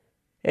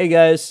Hey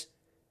guys,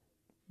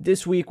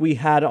 this week we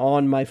had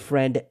on my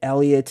friend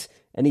Elliot,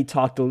 and he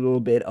talked a little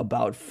bit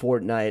about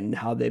Fortnite and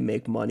how they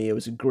make money. It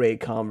was a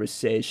great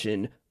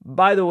conversation.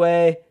 By the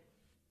way,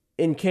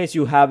 in case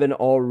you haven't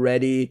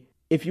already,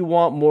 if you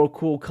want more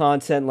cool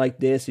content like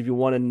this, if you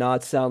want to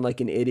not sound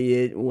like an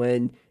idiot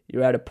when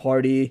you're at a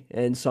party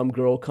and some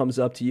girl comes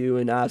up to you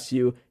and asks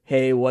you,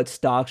 hey, what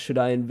stock should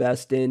I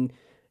invest in?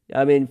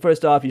 I mean,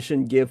 first off, you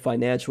shouldn't give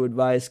financial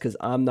advice because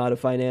I'm not a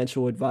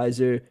financial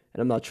advisor and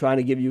I'm not trying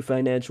to give you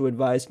financial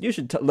advice. You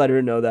should let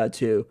her know that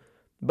too.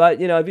 But,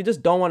 if you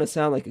just don't want to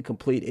sound like a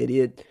complete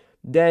idiot,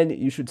 then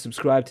you should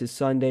subscribe to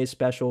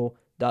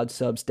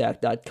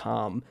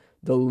sundaysspecial.substack.com.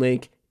 The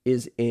link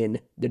is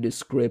in the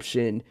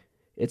description.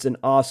 It's an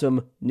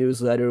awesome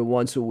newsletter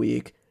once a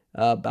week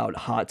about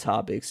hot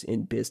topics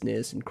in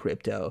business and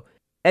crypto.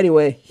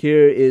 Anyway,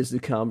 here is the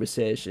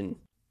conversation.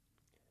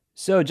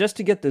 So, just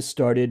to get this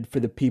started for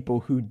the people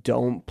who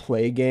don't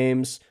play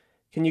games,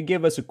 can you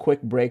give us a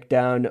quick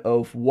breakdown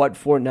of what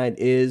Fortnite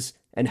is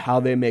and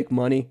how they make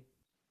money?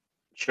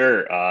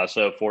 Sure.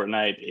 So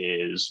Fortnite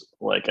is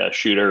like a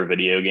shooter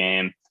video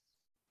game.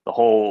 The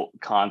whole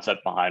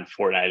concept behind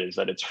Fortnite is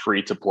that it's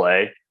free to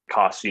play,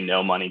 costs you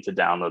no money to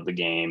download the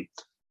game,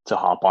 to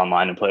hop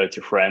online and play with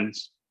your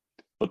friends.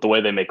 But the way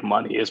they make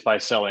money is by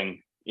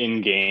selling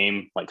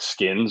in-game like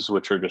skins,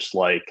 which are just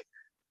like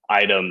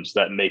items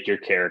that make your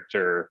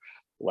character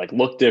like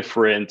look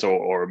different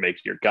or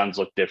make your guns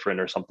look different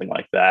or something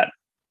like that.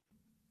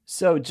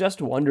 So,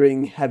 just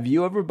wondering, have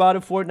you ever bought a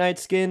Fortnite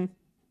skin?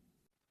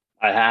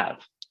 I have.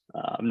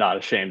 I'm not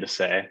ashamed to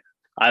say.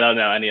 I don't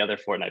know any other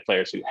Fortnite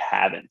players who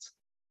haven't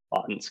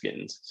bought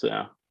skins.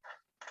 So,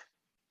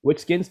 Which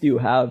skins do you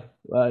have?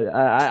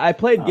 I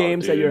played oh,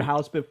 games at your dude,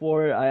 house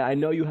before. I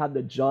know you had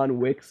the John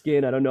Wick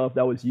skin. I don't know if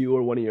that was you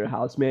or one of your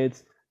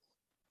housemates.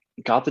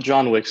 got the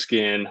John Wick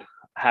skin.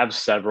 Have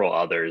several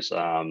others.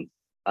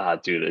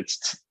 Dude,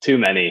 it's too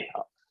many.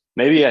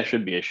 Maybe I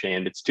should be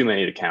ashamed. It's too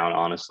many to count,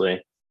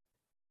 honestly.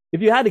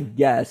 If you had to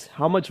guess,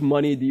 how much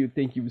money do you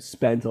think you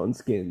spent on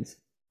skins?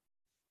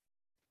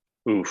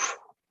 Oof.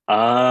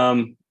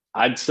 I'd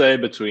say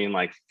between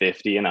like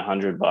 50 and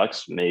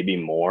 $100, maybe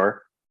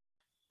more.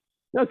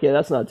 Okay,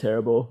 that's not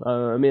terrible.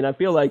 I mean, I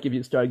feel like if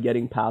you start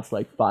getting past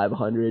like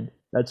 500,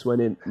 that's when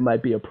it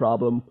might be a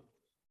problem.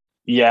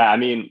 Yeah, I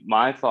mean,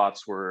 my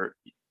thoughts were,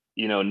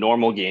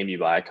 normal game you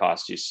buy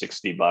costs you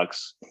 $60.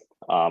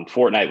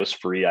 Fortnite was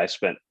free. I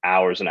spent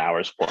hours and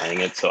hours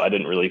playing it, so I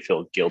didn't really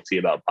feel guilty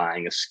about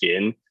buying a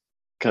skin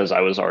because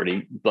I was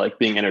already like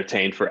being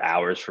entertained for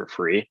hours for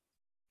free.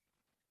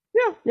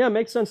 Yeah, yeah,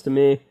 makes sense to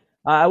me.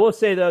 I will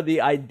say though,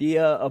 the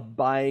idea of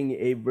buying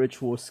a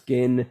virtual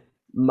skin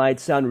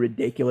might sound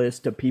ridiculous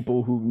to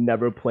people who've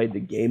never played the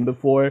game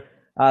before.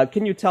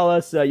 Can you tell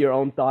us your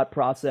own thought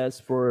process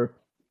for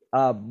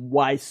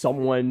why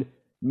someone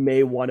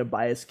may want to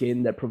buy a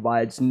skin that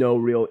provides no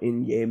real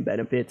in-game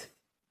benefit?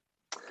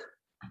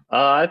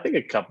 I think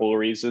a couple of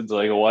reasons.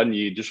 Like one,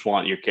 you just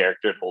want your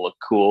character to look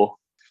cool.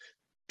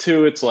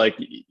 Two, it's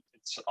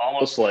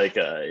almost like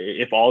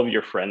if all of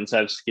your friends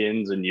have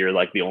skins and you're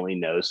like the only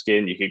no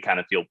skin, you could kind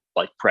of feel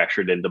like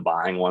pressured into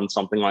buying one,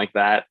 something like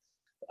that.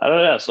 I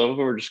don't know. Some of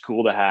them are just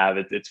cool to have.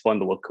 It's fun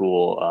to look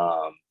cool.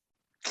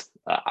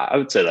 I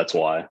would say that's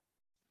why.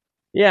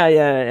 Yeah,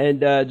 yeah,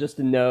 and just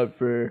a note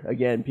for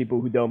again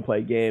people who don't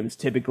play games.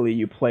 Typically,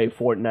 you play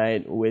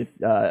Fortnite with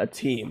a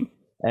team,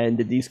 and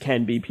these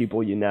can be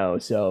people you know.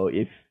 So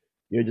if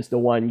you're just the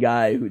one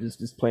guy who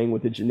just is playing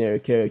with a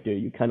generic character,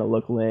 you kind of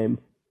look lame.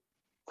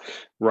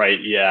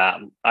 Right. Yeah.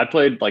 I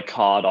played like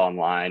COD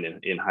online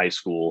in high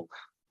school,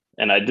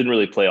 and I didn't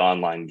really play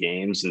online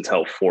games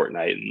until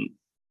Fortnite and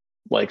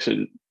like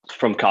so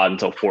from COD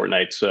until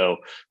Fortnite. So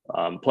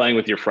playing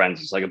with your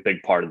friends is like a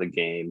big part of the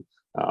game.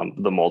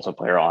 The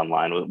multiplayer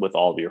online with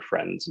all of your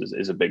friends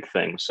is a big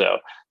thing. So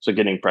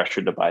getting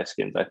pressured to buy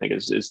skins, I think,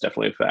 is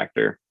definitely a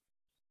factor.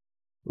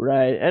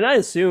 Right. And I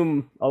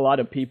assume a lot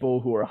of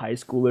people who are high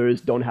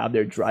schoolers don't have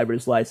their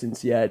driver's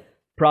license yet,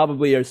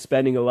 probably are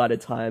spending a lot of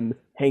time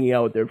hanging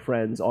out with their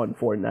friends on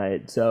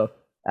Fortnite. So,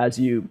 as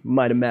you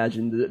might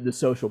imagine, the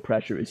social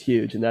pressure is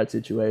huge in that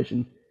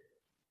situation.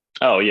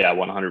 Oh yeah,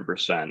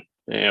 100%.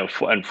 And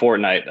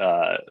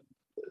Fortnite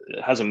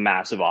has a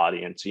massive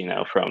audience.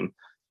 From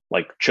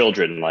like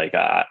children, like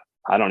I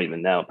don't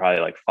even know,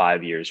 probably like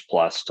 5 years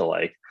plus to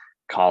like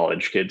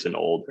college kids and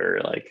older.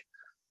 Like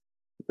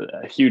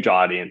a huge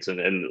audience, and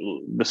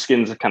the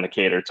skins kind of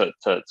cater to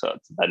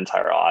that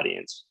entire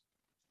audience.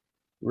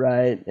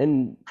 Right.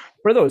 And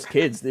for those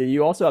kids,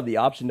 you also have the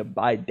option to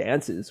buy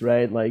dances,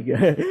 right? Like,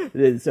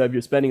 so if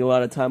you're spending a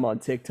lot of time on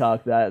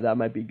TikTok, that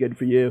might be good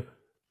for you.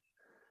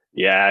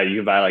 Yeah, you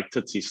can buy like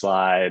Tootsie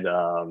Slide,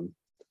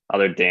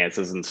 other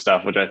dances and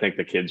stuff, which I think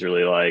the kids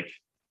really like.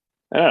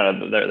 I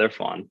don't know, they're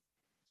fun.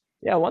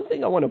 Yeah, one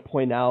thing I want to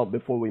point out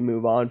before we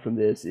move on from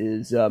this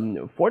is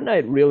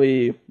Fortnite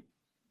really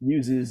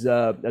uses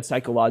a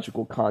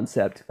psychological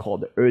concept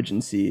called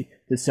urgency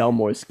to sell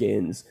more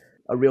skins.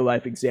 A real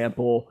life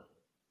example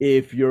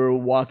if you're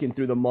walking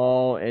through the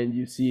mall and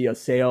you see a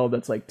sale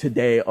that's like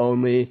today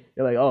only,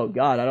 you're like, oh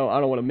God, I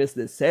don't want to miss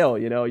this sale.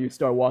 You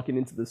start walking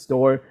into the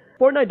store.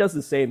 Fortnite does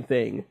the same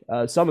thing.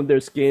 Some of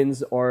their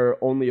skins are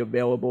only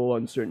available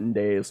on certain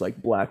days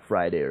like Black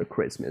Friday or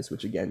Christmas,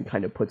 which again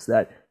kind of puts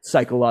that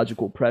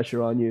psychological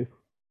pressure on you.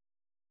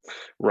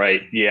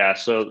 Right. Yeah.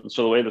 So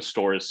the way the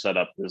store is set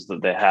up is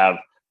that they have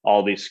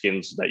all these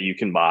skins that you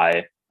can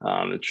buy.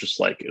 It's just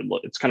like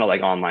it's kind of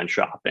like online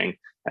shopping,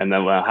 and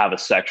then we'll have a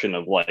section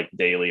of like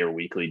daily or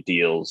weekly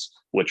deals,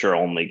 which are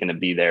only going to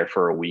be there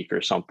for a week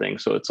or something.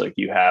 So it's like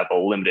you have a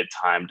limited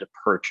time to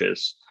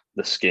purchase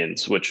the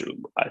skins, which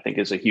I think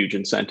is a huge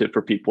incentive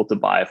for people to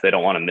buy if they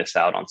don't want to miss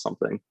out on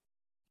something.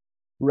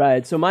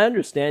 Right. So my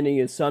understanding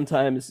is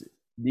sometimes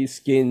these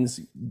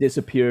skins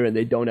disappear and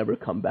they don't ever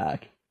come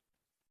back.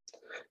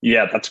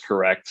 Yeah, that's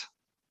correct.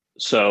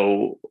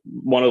 So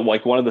one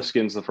of the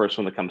skins, the first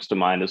one that comes to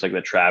mind is like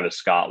the Travis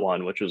Scott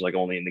one, which was like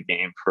only in the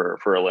game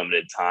for a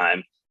limited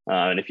time.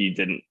 And if you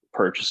didn't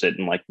purchase it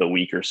in like the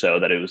week or so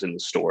that it was in the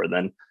store,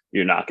 then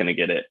you're not going to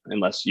get it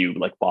unless you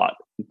like bought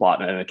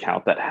an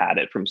account that had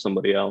it from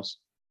somebody else.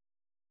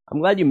 I'm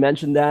glad you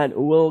mentioned that.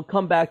 We'll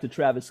come back to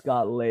Travis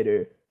Scott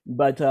later.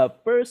 But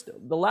first,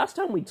 the last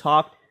time we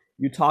talked,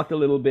 you talked a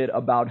little bit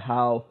about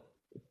how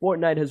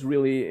Fortnite has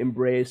really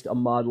embraced a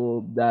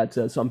model that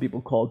some people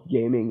call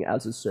gaming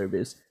as a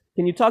service.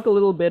 Can you talk a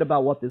little bit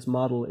about what this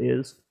model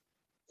is?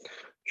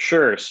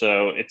 Sure.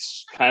 So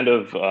it's kind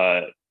of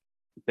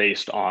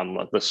based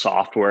on the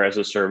software as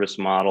a service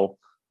model.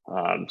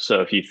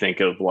 So if you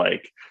think of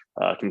like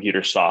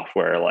computer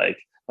software, like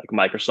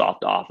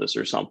Microsoft Office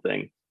or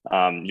something,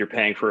 you're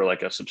paying for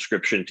like a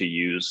subscription to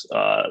use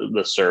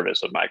the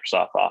service of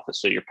Microsoft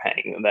Office. So you're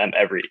paying them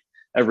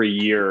every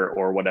year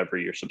or whatever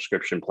your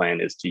subscription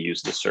plan is to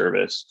use the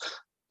service.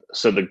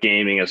 So the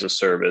gaming as a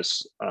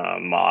service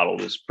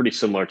model is pretty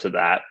similar to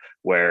that,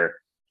 where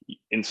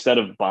instead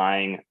of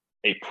buying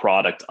a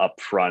product up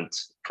front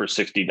for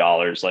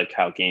 $60, like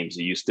how games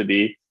used to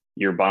be,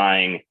 you're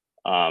buying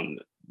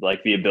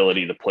like the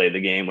ability to play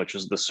the game, which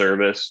is the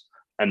service,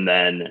 and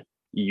then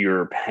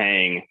you're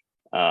paying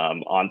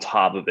on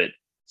top of it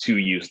to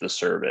use the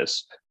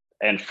service.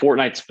 And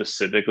Fortnite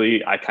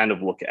specifically, I kind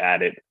of look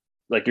at it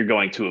like you're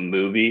going to a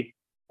movie.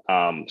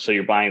 So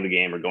you're buying the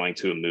game or going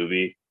to a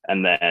movie,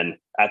 and then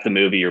at the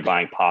movie you're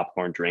buying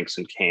popcorn, drinks,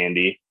 and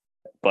candy.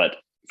 But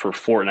for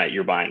Fortnite,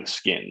 you're buying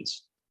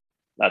skins.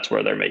 That's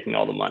where they're making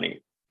all the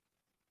money.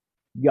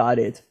 Got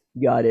it.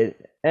 Got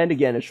it. And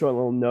again, a short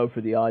little note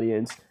for the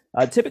audience.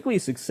 Typically,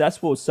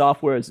 successful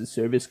software as a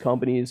service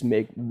companies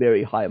make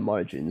very high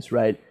margins,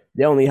 right?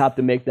 They only have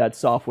to make that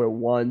software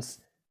once,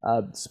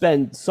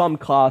 spend some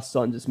costs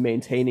on just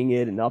maintaining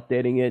it and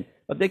updating it,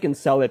 but they can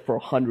sell it for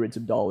hundreds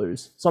of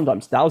dollars,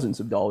 sometimes thousands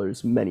of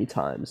dollars, many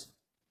times.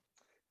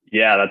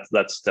 Yeah,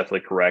 that's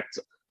definitely correct.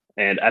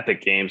 And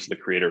Epic Games, the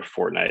creator of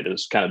Fortnite,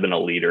 has kind of been a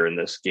leader in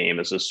this game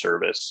as a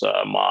service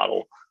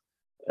model.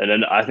 And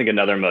then I think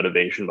another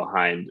motivation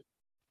behind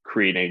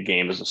creating a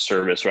game as a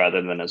service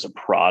rather than as a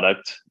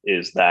product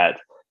is that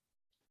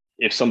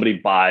if somebody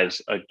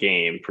buys a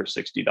game for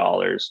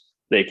 $60,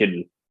 they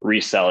can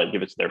resell it,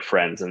 give it to their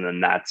friends, and then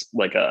that's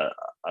like a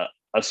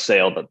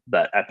sale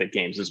that Epic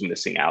Games is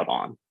missing out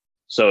on.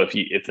 So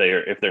if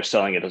they're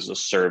selling it as a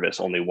service,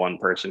 only one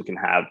person can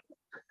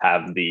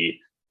have the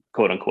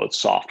quote unquote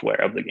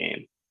software of the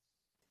game.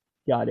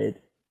 Got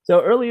it.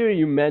 So earlier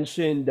you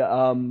mentioned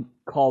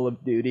Call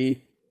of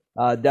Duty,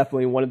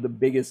 definitely one of the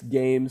biggest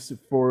games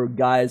for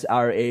guys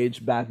our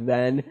age back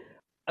then.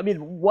 I mean,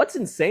 what's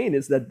insane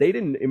is that they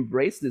didn't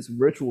embrace this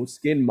virtual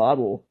skin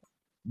model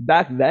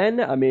back then.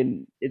 I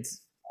mean,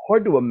 it's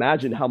hard to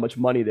imagine how much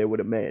money they would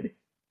have made.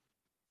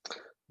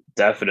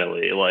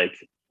 Definitely, like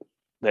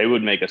they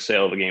would make a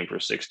sale of a game for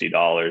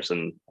 $60,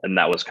 and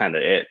that was kind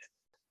of it.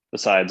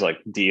 Besides like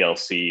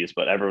DLCs,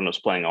 but everyone was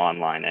playing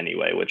online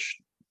anyway, which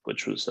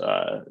was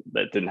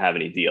that didn't have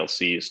any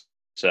DLCs.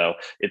 So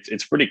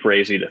it's pretty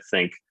crazy to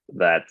think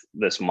that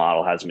this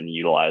model has been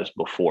utilized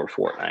before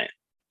Fortnite.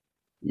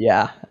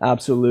 Yeah,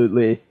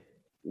 absolutely.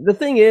 The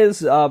thing is,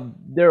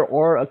 there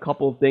are a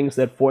couple of things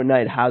that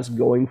Fortnite has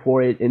going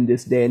for it in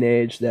this day and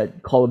age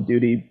that Call of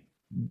Duty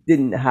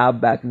didn't have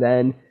back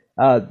then.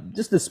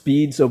 Just the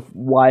speeds of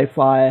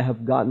Wi-Fi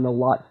have gotten a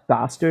lot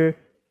faster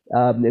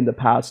in the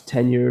past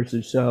 10 years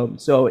or so.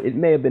 So it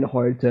may have been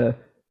hard to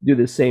do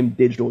the same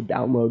digital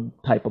download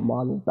type of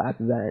model back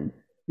then.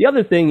 The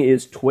other thing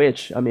is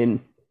Twitch. I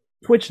mean,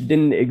 Twitch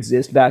didn't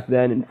exist back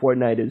then, and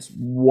Fortnite is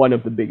one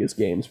of the biggest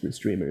games for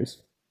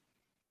streamers.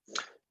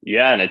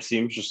 Yeah, and it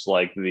seems just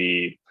like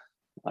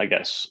I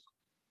guess,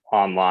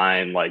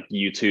 online, like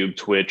YouTube,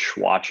 Twitch,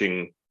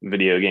 watching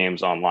video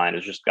games online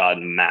has just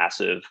gotten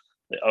massive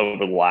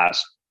over the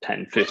last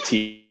 10,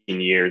 15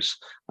 years.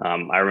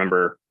 I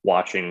remember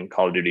watching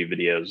Call of Duty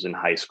videos in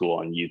high school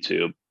on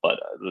YouTube, but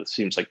it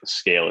seems like the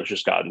scale has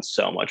just gotten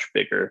so much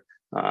bigger.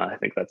 I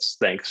think that's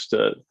thanks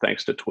to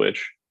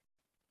Twitch.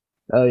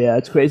 Oh yeah,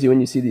 it's crazy when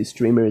you see these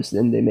streamers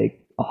and they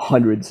make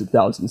hundreds of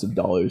thousands of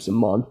dollars a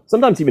month,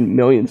 sometimes even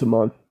millions a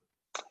month.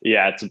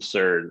 Yeah, it's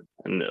absurd.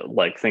 And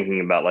like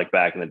thinking about like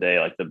back in the day,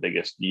 like the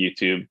biggest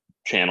YouTube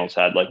channels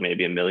had like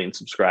maybe 1 million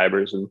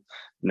subscribers, and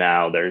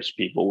now there's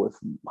people with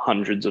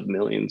hundreds of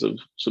millions of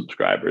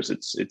subscribers.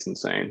 It's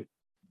insane.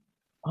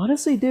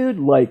 Honestly, dude,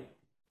 like,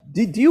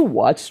 do you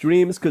watch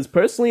streams? Because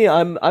personally,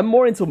 I'm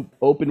more into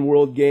open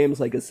world games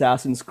like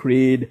Assassin's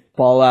Creed,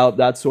 Fallout,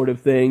 that sort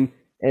of thing.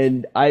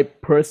 And I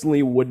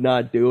personally would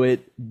not do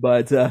it,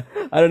 but I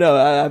don't know.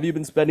 Have you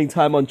been spending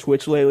time on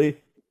Twitch lately?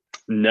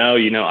 No,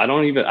 I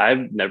don't even,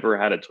 I've never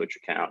had a Twitch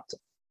account.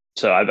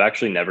 So I've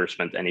actually never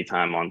spent any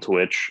time on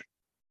Twitch,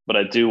 but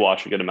I do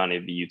watch a good amount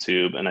of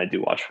YouTube and I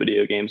do watch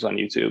video games on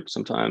YouTube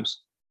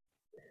sometimes.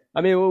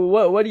 I mean,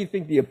 what do you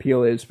think the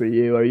appeal is for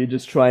you? Are you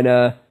just trying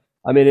to?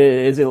 I mean,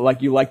 is it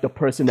like you like the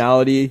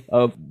personality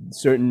of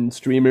certain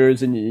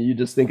streamers and you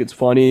just think it's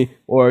funny,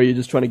 or are you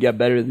just trying to get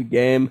better at the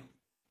game?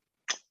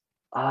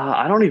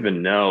 I don't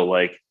even know.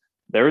 Like,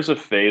 there was a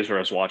phase where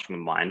I was watching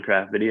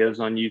Minecraft videos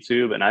on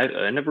YouTube, and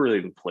I never really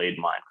even played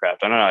Minecraft.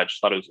 I don't know. I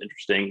just thought it was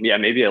interesting. Yeah,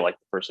 maybe I like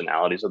the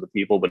personalities of the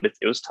people, but it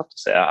was tough to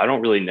say. I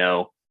don't really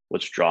know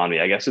what's drawn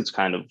me. I guess it's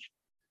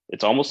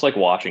almost like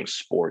watching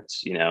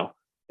sports.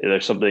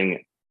 There's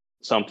something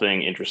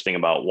interesting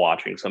about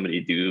watching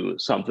somebody do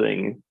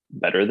something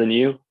better than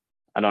you.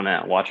 I don't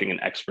know. Watching an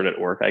expert at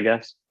work, I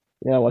guess.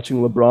 Yeah,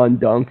 watching LeBron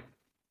dunk.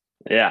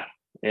 Yeah,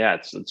 yeah.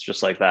 It's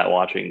just like that.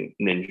 Watching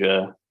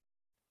Ninja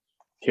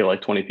kill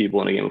like 20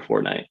 people in a game of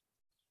Fortnite.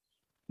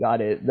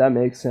 Got it. That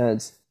makes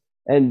sense.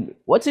 And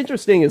what's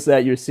interesting is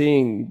that you're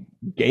seeing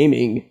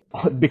gaming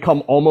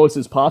become almost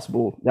as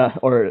possible,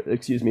 or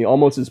excuse me,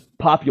 almost as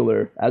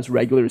popular as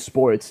regular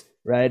sports,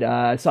 right?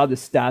 I saw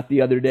this stat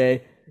the other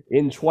day.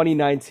 In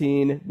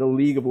 2019, the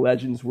League of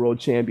Legends World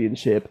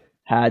Championship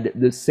had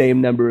the same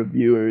number of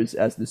viewers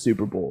as the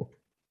Super Bowl.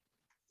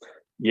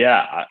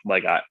 Yeah,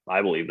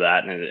 I believe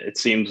that, and it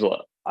seems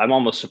I'm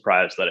almost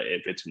surprised that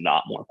if it's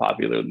not more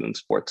popular than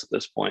sports at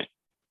this point.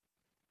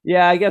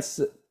 Yeah, I guess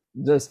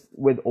just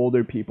with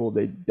older people,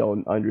 they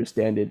don't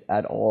understand it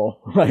at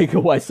all. Like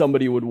why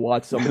somebody would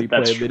watch somebody play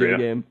That's a video true.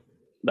 game.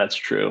 That's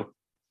true.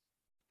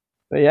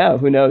 But yeah,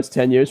 who knows?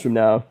 10 years from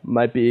now,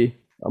 might be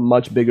a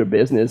much bigger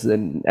business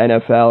than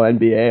NFL,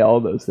 NBA, all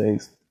those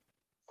things.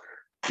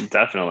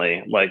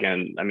 Definitely. Like,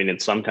 and I mean, in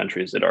some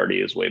countries, it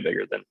already is way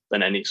bigger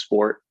than any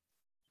sport.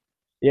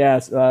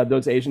 Yes,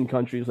 those Asian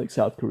countries like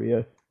South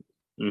Korea.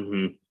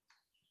 Hmm.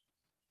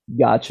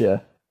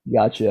 Gotcha.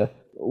 Gotcha.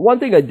 One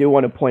thing I do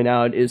want to point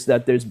out is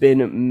that there's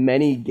been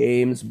many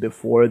games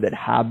before that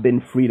have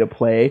been free to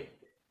play,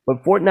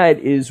 but Fortnite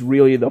is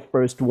really the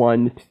first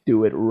one to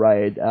do it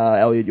right.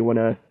 Elliot, you want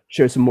to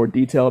share some more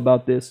detail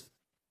about this?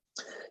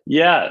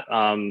 Yeah.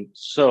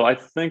 So I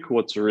think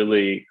what's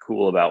really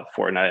cool about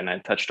Fortnite, and I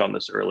touched on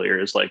this earlier,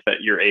 is like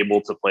that you're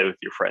able to play with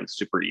your friends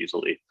super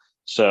easily.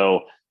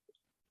 So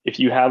if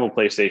you have a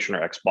PlayStation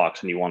or Xbox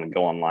and you want to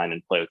go online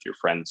and play with your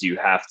friends, you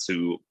have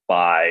to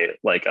buy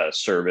like a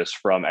service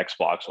from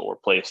Xbox or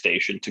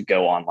PlayStation to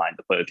go online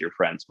to play with your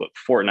friends. But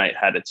Fortnite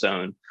had its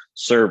own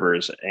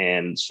servers,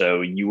 and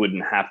so you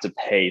wouldn't have to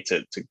pay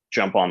to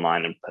jump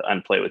online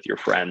and play with your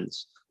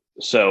friends.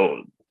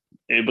 So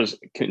it was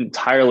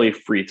entirely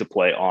free to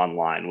play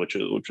online, which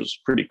was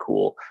pretty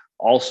cool.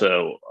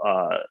 Also,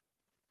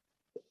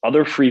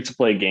 other free to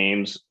play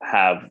games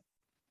have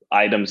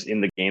items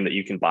in the game that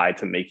you can buy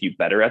to make you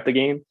better at the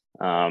game,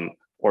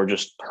 or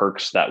just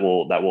perks that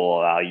will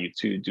allow you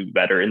to do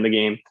better in the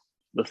game.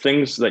 The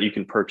things that you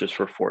can purchase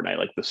for Fortnite,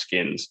 like the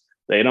skins,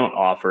 they don't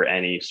offer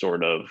any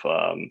sort of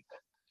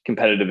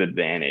competitive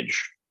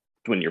advantage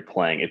when you're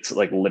playing. It's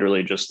like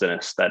literally just an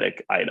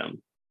aesthetic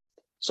item.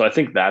 So I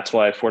think that's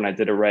why Fortnite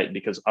did it right,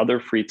 because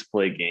other free to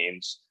play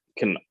games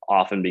can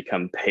often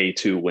become pay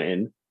to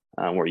win,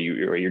 where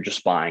you're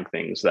just buying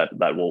things that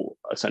will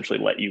essentially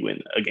let you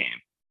win a game.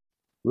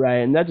 Right,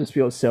 and that just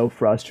feels so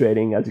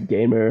frustrating as a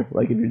gamer.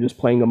 Like if you're just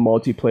playing a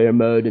multiplayer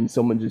mode and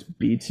someone just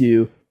beats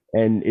you,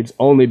 and it's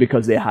only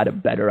because they had a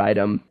better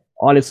item.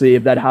 Honestly,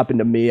 if that happened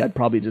to me, I'd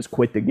probably just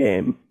quit the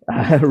game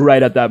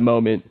right at that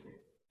moment.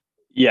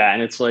 Yeah,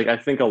 and it's like I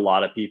think a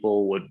lot of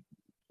people would,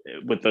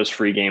 with those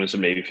free games,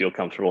 would maybe feel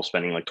comfortable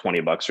spending like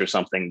 $20 or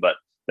something, but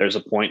there's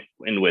a point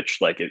in which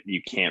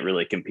you can't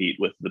really compete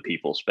with the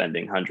people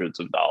spending hundreds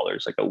of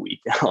dollars like a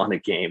week on a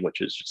game,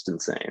 which is just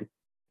insane.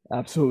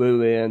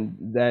 Absolutely, and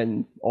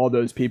then all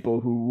those people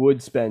who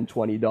would spend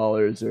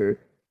 $20 are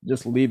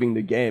just leaving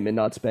the game and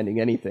not spending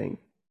anything.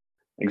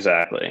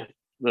 Exactly.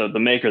 The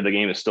maker of the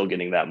game is still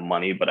getting that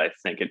money, but I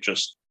think it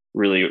just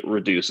really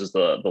reduces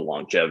the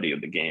longevity of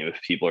the game if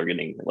people are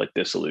getting like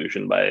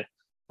disillusioned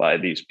by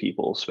these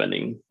people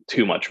spending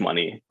too much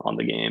money on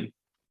the game.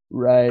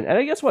 Right, and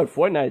I guess what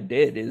Fortnite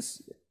did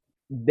is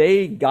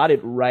they got it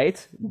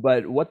right,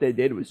 but what they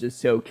did was just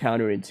so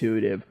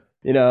counterintuitive.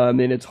 I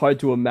mean, it's hard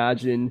to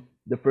imagine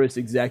the first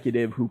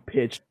executive who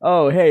pitched,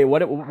 "Oh, hey,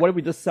 what if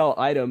we just sell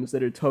items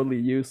that are totally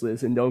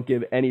useless and don't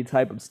give any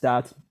type of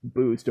stats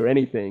boost or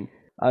anything?"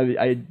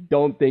 I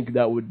don't think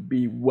that would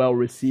be well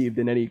received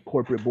in any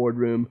corporate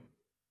boardroom.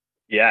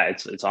 Yeah,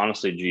 it's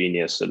honestly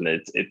genius, and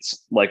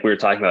it's like we were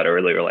talking about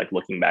earlier. Like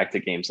looking back to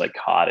games like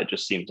COD, it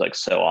just seems like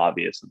so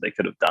obvious that they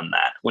could have done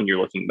that when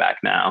you're looking back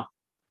now.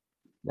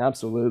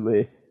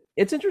 Absolutely.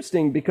 It's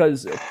interesting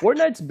because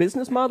Fortnite's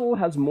business model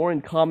has more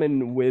in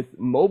common with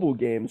mobile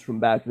games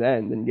from back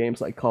then than games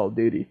like Call of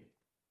Duty.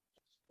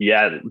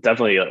 Yeah,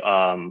 definitely.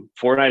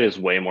 Fortnite is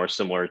way more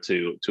similar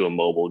to a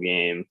mobile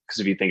game because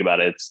if you think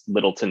about it, it's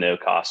little to no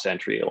cost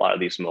entry. A lot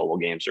of these mobile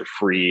games are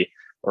free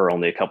or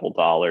only a couple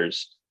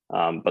dollars,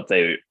 but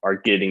they are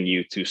getting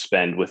you to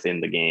spend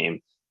within the game.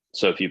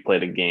 So if you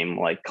played a game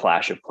like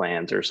Clash of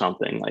Clans or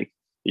something, like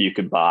you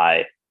could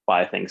buy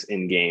things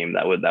in game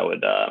that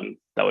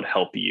would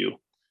help you,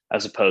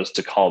 as opposed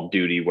to Call of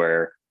Duty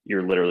where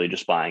you're literally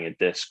just buying a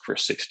disc for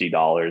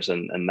 $60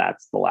 and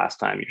that's the last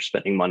time you're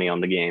spending money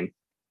on the game.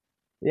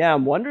 Yeah,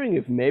 I'm wondering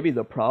if maybe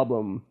the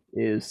problem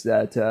is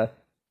that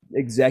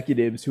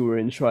executives who were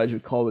in charge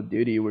of Call of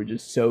Duty were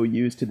just so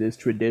used to this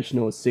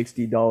traditional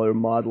 $60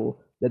 model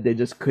that they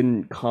just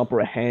couldn't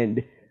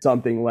comprehend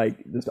something like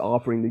just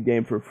offering the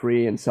game for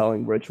free and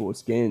selling virtual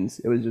skins.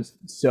 It was just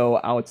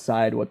so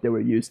outside what they were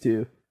used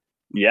to.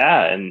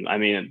 Yeah, and I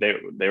mean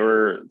they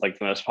were like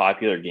the most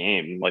popular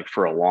game like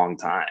for a long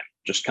time,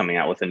 just coming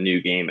out with a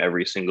new game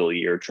every single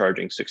year,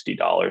 charging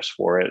 $60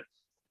 for it.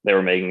 They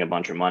were making a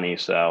bunch of money,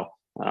 so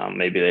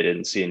maybe they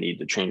didn't see a need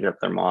to change up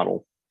their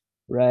model.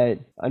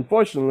 Right.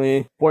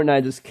 Unfortunately,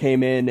 Fortnite just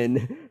came in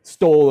and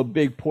stole a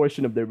big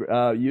portion of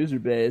their user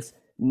base.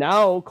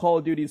 Now, Call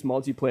of Duty's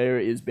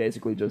multiplayer is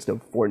basically just a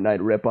Fortnite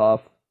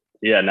ripoff.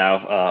 Yeah,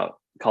 now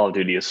Call of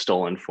Duty has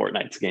stolen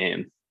Fortnite's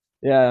game.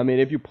 Yeah, I mean,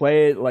 if you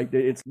play it, like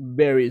it's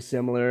very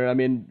similar. I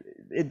mean,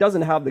 it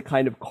doesn't have the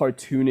kind of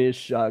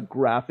cartoonish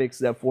graphics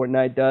that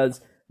Fortnite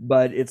does,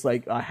 but it's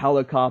like a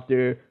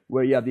helicopter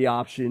where you have the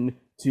option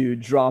to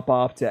drop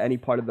off to any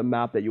part of the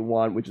map that you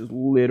want, which is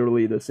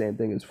literally the same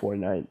thing as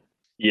Fortnite.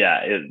 Yeah,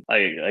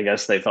 I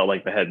guess they felt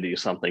like they had to do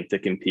something to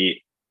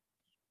compete.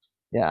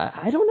 Yeah,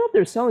 I don't know if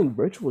they're selling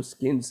virtual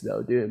skins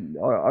though, dude.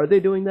 Are they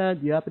doing that?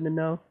 Do you happen to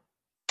know?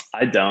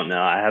 I don't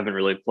know. I haven't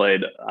really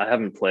played. I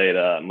haven't played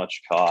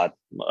much COD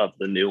of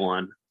the new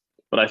one,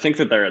 but I think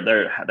that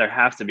there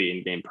have to be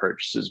in-game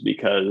purchases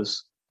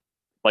because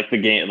like the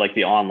game, like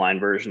the online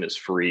version is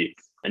free.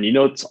 And you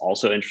know, it's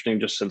also interesting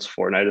just since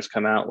Fortnite has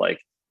come out. Like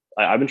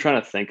I've been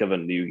trying to think of a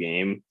new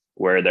game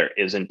where there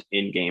isn't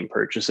in-game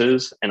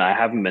purchases, and I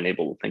haven't been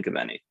able to think of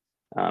any.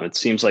 It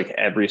seems like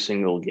every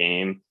single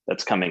game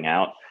that's coming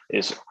out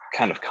is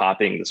kind of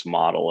copying this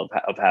model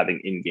of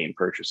having in-game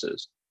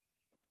purchases.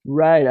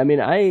 Right. I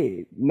mean,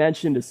 I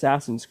mentioned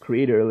Assassin's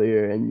Creed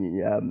earlier,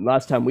 and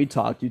last time we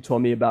talked, you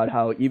told me about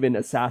how even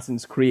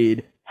Assassin's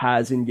Creed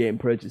has in-game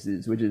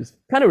purchases, which is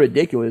kind of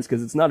ridiculous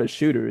because it's not a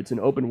shooter; it's an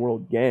open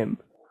world game.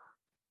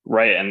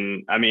 Right.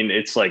 And I mean,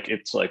 it's like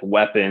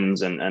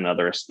weapons and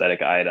other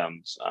aesthetic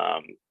items,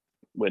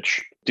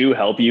 which do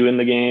help you in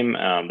the game.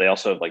 They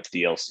also have like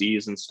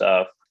DLCs and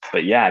stuff.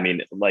 But yeah, I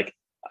mean, like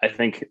I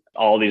think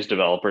all these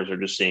developers are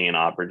just seeing an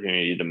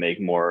opportunity to make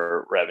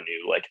more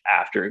revenue like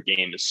after a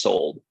game is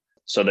sold.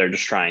 So they're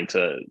just trying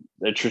to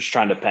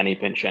penny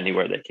pinch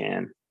anywhere they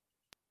can.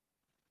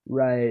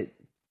 Right.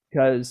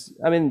 Because,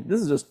 I mean,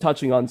 this is just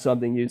touching on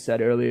something you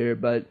said earlier,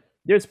 but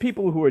there's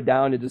people who are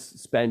down to just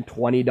spend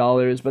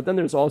 $20, but then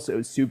there's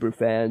also super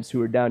fans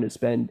who are down to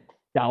spend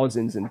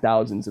thousands and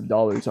thousands of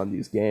dollars on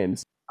these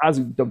games. As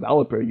a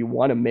developer, you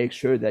want to make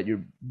sure that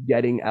you're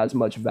getting as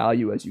much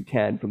value as you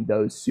can from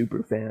those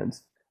super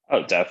fans.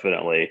 Oh,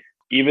 definitely.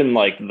 Even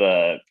like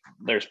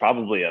there's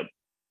probably a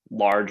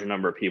large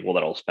number of people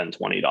that'll spend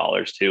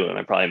 $20 too,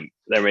 and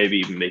they're maybe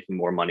even making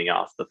more money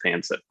off the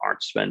fans that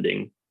aren't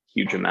spending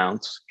huge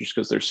amounts just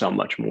because there's so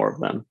much more of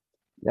them.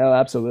 No,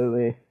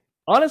 absolutely.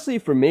 Honestly,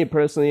 for me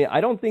personally,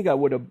 I don't think I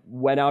would have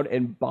went out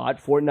and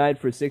bought Fortnite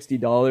for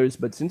 $60,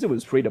 but since it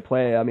was free to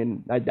play, I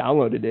mean, I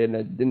downloaded it and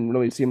it didn't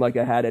really seem like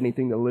I had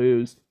anything to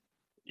lose.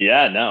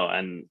 Yeah, no,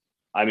 and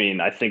I mean,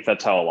 I think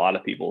that's how a lot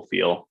of people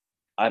feel.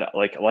 I don't,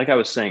 like I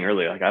was saying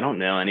earlier, like I don't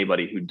know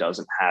anybody who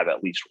doesn't have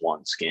at least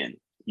one skin.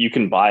 You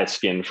can buy a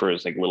skin for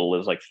as like little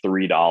as like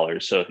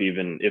 $3. So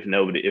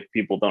if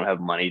people don't have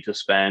money to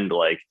spend,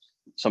 like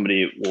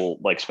somebody will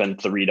like spend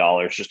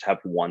 $3 just to have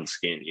one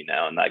skin, you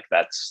know, and like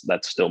that's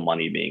still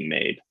money being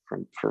made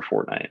from for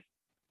Fortnite.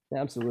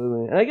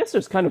 Absolutely. And I guess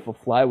there's kind of a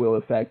flywheel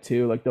effect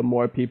too. Like the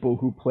more people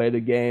who play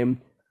the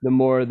game, the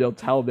more they'll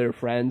tell their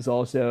friends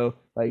also,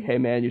 like, hey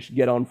man, you should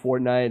get on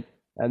Fortnite.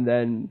 And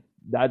then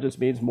that just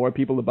means more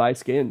people to buy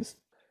skins.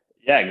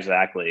 Yeah,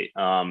 exactly.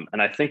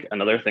 And I think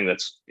another thing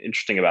that's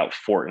interesting about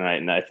Fortnite,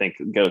 and I think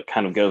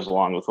kind of goes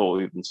along with what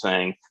we've been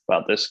saying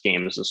about this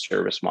game as a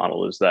service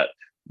model, is that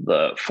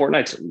the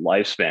Fortnite's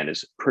lifespan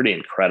is pretty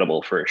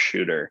incredible for a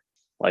shooter.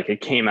 Like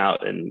it came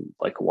out in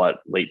like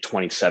what late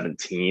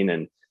 2017,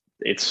 and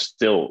it's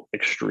still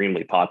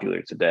extremely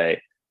popular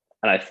today.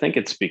 And I think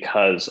it's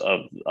because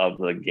of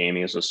the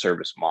gaming as a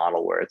service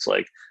model, where it's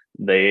like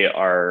they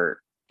are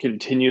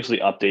continuously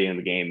updating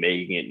the game,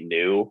 making it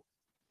new,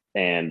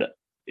 and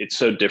it's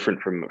so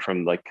different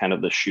from like kind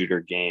of the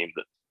shooter game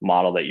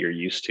model that you're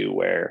used to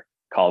where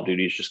Call of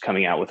Duty is just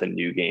coming out with a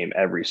new game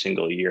every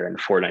single year, and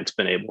Fortnite's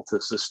been able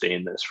to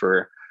sustain this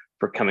for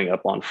coming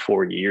up on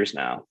 4 years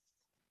now.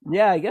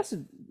 Yeah, I guess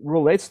it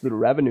relates to the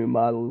revenue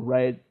model,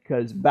 right?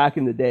 Because back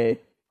in the day,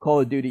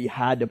 Call of Duty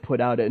had to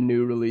put out a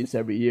new release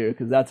every year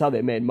because that's how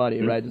they made money,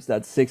 Mhm. right? Just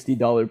that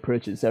 $60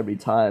 purchase every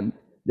time.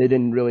 They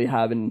didn't really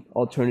have an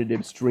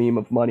alternative stream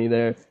of money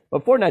there.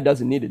 But Fortnite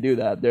doesn't need to do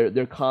that.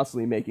 They're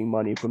constantly making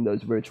money from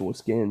those virtual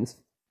skins.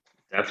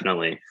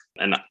 Definitely.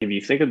 And if you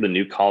think of the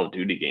new Call of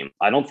Duty game,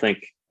 I don't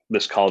think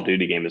this Call of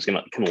Duty game is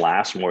gonna can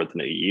last more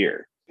than a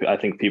year. I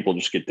think people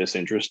just get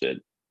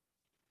disinterested.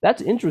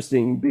 That's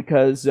interesting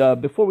because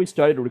before we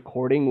started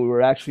recording, we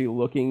were actually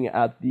looking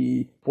at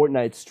the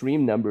Fortnite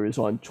stream numbers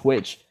on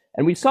Twitch,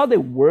 and we saw they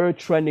were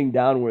trending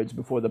downwards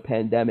before the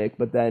pandemic.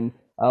 But then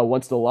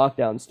once the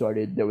lockdown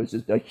started, there was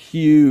just a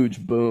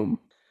huge boom.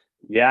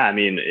 Yeah, I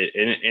mean,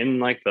 in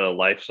like the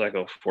life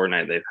cycle of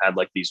Fortnite, they've had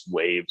like these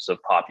waves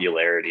of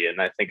popularity, and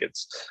I think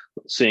it's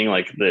seeing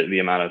like the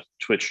amount of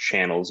Twitch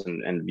channels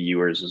and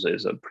viewers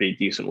is a pretty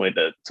decent way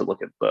to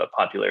look at the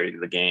popularity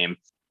of the game.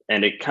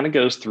 And it kind of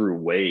goes through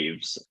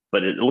waves,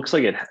 but it looks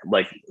like it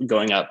like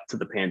going up to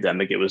the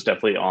pandemic, it was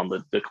definitely on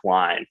the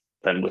decline.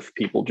 Then with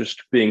people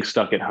just being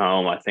stuck at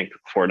home, I think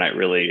Fortnite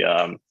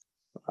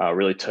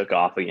really took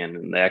off again,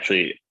 and they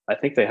actually I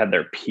think they had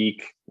their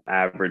peak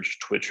average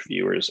Twitch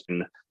viewers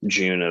in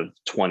June of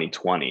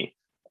 2020,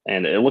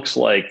 and it looks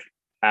like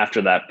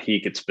after that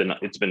peak, it's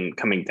been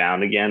coming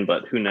down again.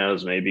 But who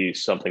knows? Maybe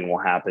something will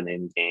happen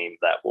in game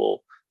that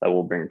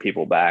will bring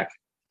people back.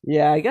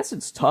 Yeah, I guess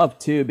it's tough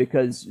too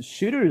because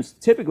shooters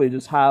typically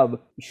just have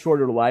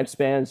shorter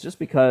lifespans just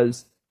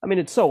because, I mean,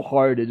 it's so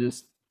hard to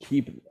just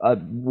keep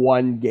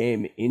one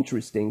game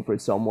interesting for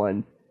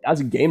someone. As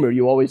a gamer,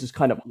 you always just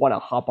kind of want to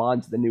hop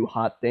on to the new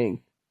hot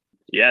thing.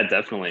 Yeah,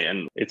 definitely,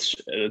 and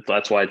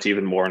that's why it's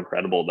even more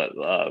incredible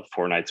that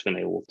Fortnite's been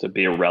able to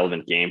be a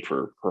relevant game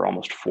for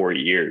almost 4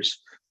 years.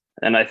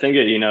 And I think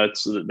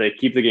it's they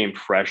keep the game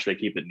fresh, they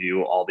keep it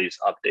new, all these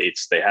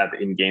updates, they have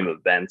in-game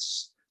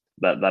events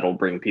that'll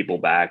bring people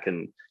back,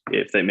 and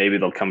if they maybe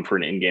they'll come for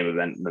an in-game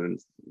event and then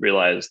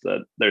realize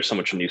that there's so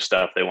much new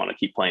stuff they want to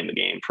keep playing the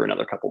game for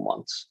another couple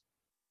months.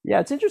 Yeah,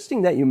 it's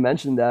interesting that you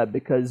mentioned that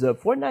because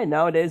Fortnite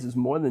nowadays is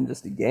more than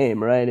just a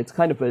game, right? It's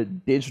kind of a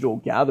digital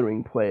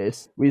gathering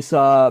place. We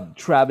saw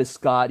Travis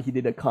Scott, he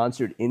did a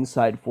concert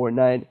inside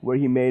Fortnite where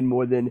he made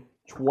more than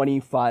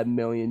 $25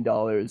 million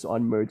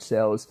on merch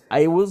sales.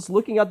 I was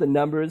looking at the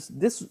numbers.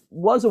 This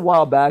was a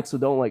while back, so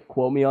don't like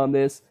quote me on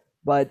this,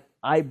 but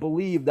I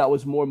believe that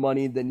was more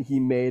money than he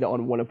made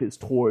on one of his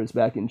tours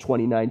back in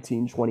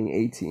 2019,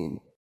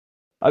 2018.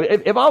 I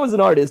mean, if I was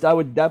an artist, I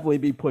would definitely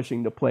be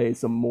pushing to play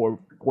some more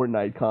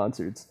Fortnite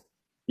concerts.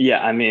 Yeah,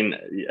 I mean,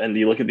 and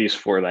you look at these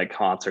Fortnite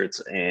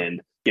concerts,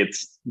 and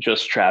it's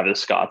just Travis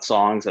Scott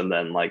songs, and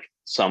then like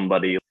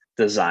somebody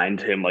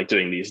designed him like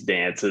doing these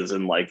dances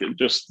and like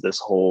just this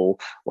whole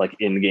like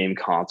in-game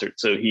concert.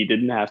 So he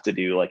didn't have to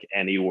do like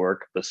any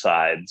work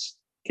besides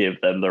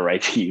give them the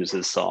right to use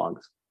his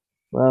songs.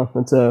 Well,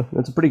 that's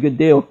a pretty good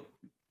deal.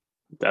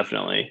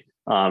 Definitely.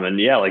 And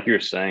yeah, like you were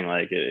saying,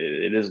 like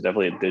it is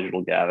definitely a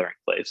digital gathering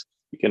place.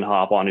 You can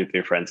hop on with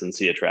your friends and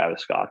see a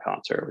Travis Scott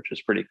concert, which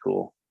is pretty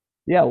cool.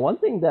 Yeah, one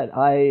thing that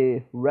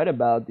I read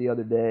about the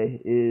other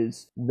day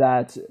is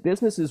that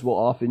businesses will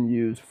often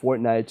use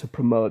Fortnite to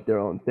promote their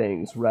own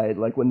things, right?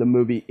 Like when the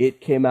movie It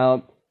came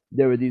out,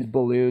 there were these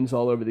balloons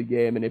all over the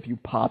game, and if you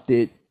popped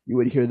it, you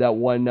would hear that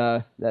one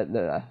I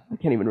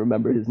can't even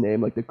remember his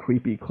name, like the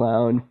creepy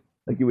clown.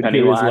 Like you would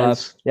hear his laugh.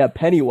 Pennywise. Yeah,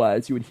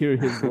 Pennywise. You would hear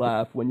his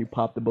laugh when you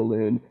popped the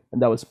balloon,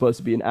 and that was supposed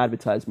to be an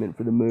advertisement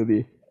for the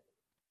movie.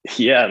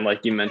 Yeah, and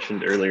like you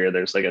mentioned earlier,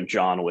 there's like a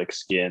John Wick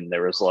skin.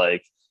 There was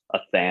like a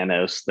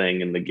Thanos thing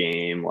in the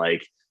game.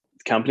 Like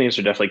companies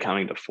are definitely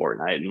coming to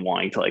Fortnite and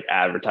wanting to like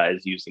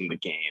advertise using the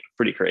game.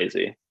 Pretty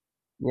crazy.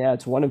 Yeah,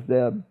 it's one of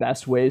the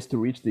best ways to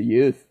reach the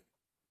youth.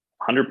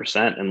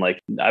 100%. And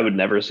like I would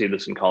never see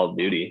this in Call of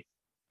Duty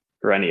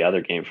or any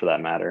other game for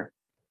that matter.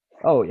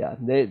 Oh yeah,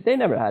 they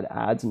never had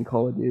ads in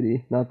Call of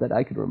Duty, not that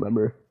I could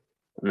remember.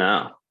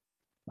 No.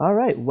 All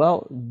right,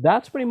 well,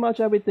 that's pretty much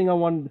everything I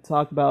wanted to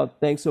talk about.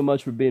 Thanks so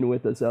much for being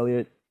with us,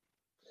 Elliot.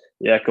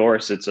 Yeah, of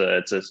course. It's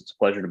a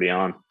pleasure to be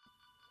on.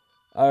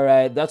 All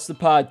right, that's the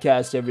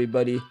podcast,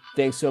 everybody.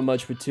 Thanks so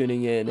much for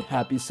tuning in.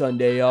 Happy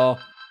Sunday, y'all.